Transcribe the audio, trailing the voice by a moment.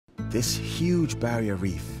This huge barrier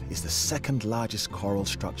reef is the second largest coral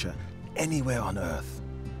structure anywhere on Earth.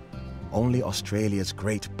 Only Australia's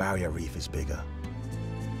Great Barrier Reef is bigger.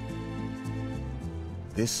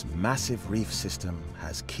 This massive reef system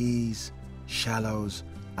has keys, shallows,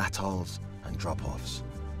 atolls, and drop-offs,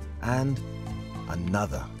 and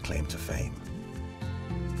another claim to fame: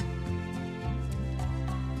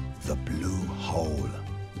 the Blue Hole,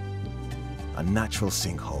 a natural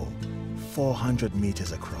sinkhole 400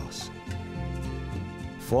 meters across.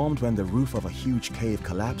 Formed when the roof of a huge cave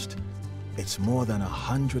collapsed, it's more than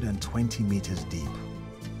 120 meters deep,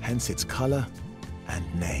 hence its color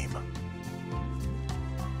and name.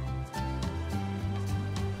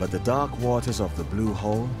 But the dark waters of the Blue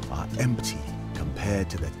Hole are empty compared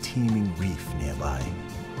to the teeming reef nearby.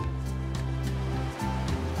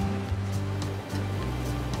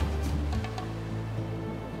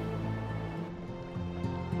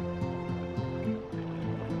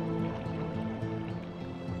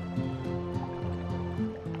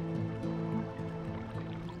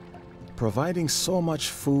 Providing so much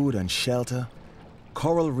food and shelter,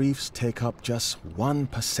 coral reefs take up just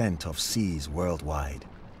 1% of seas worldwide.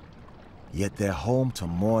 Yet they're home to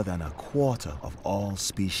more than a quarter of all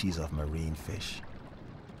species of marine fish.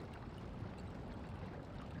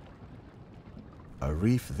 A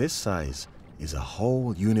reef this size is a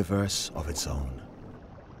whole universe of its own.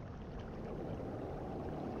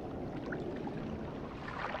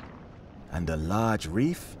 And a large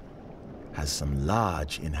reef has some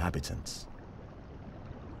large inhabitants.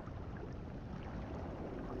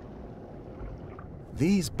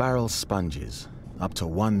 These barrel sponges, up to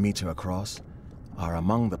 1 meter across, are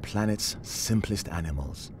among the planet's simplest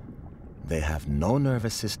animals. They have no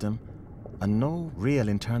nervous system and no real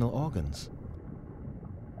internal organs.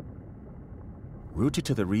 Rooted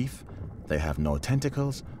to the reef, they have no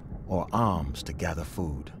tentacles or arms to gather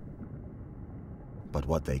food. But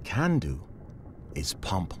what they can do is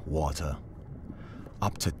pump water,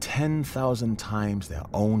 up to 10,000 times their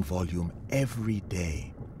own volume every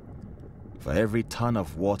day. For every ton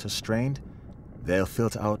of water strained, they'll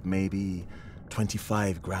filter out maybe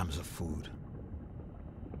 25 grams of food.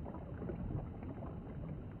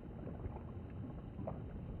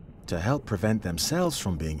 To help prevent themselves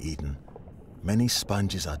from being eaten, many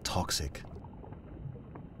sponges are toxic.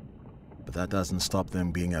 But that doesn't stop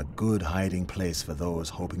them being a good hiding place for those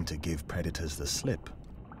hoping to give predators the slip.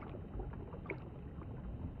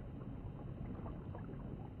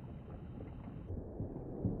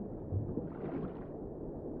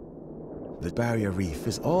 The barrier reef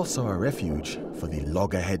is also a refuge for the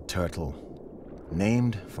loggerhead turtle,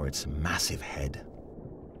 named for its massive head.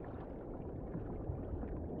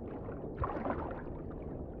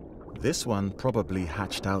 This one probably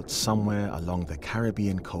hatched out somewhere along the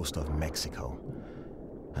Caribbean coast of Mexico,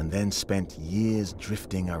 and then spent years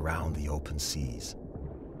drifting around the open seas.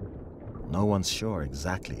 No one's sure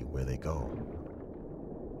exactly where they go.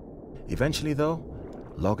 Eventually, though,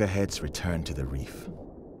 loggerheads return to the reef.